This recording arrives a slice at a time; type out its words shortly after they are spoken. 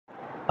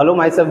Hello,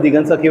 myself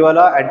Digan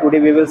Sakhiwala, and today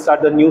we will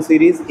start the new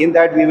series. In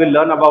that, we will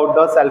learn about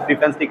the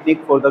self-defense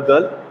technique for the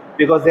girl,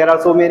 because there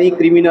are so many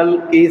criminal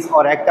case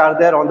or act are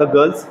there on the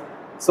girls.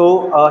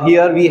 So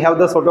here we have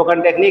the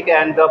Sotokan technique,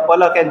 and the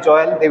Palak and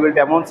Joel, they will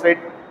demonstrate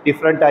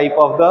different type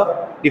of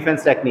the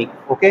defense technique.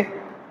 Okay.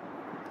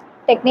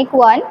 Technique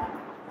 1.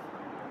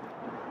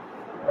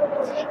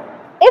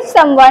 If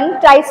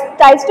someone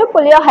tries to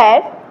pull your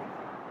hair,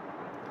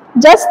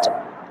 just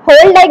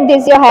hold like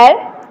this your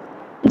hair,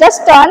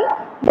 just turn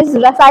this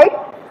side,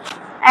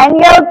 and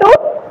you have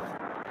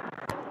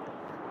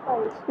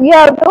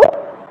to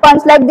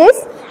punch like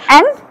this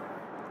and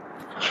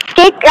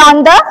kick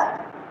on the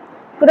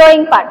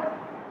growing part.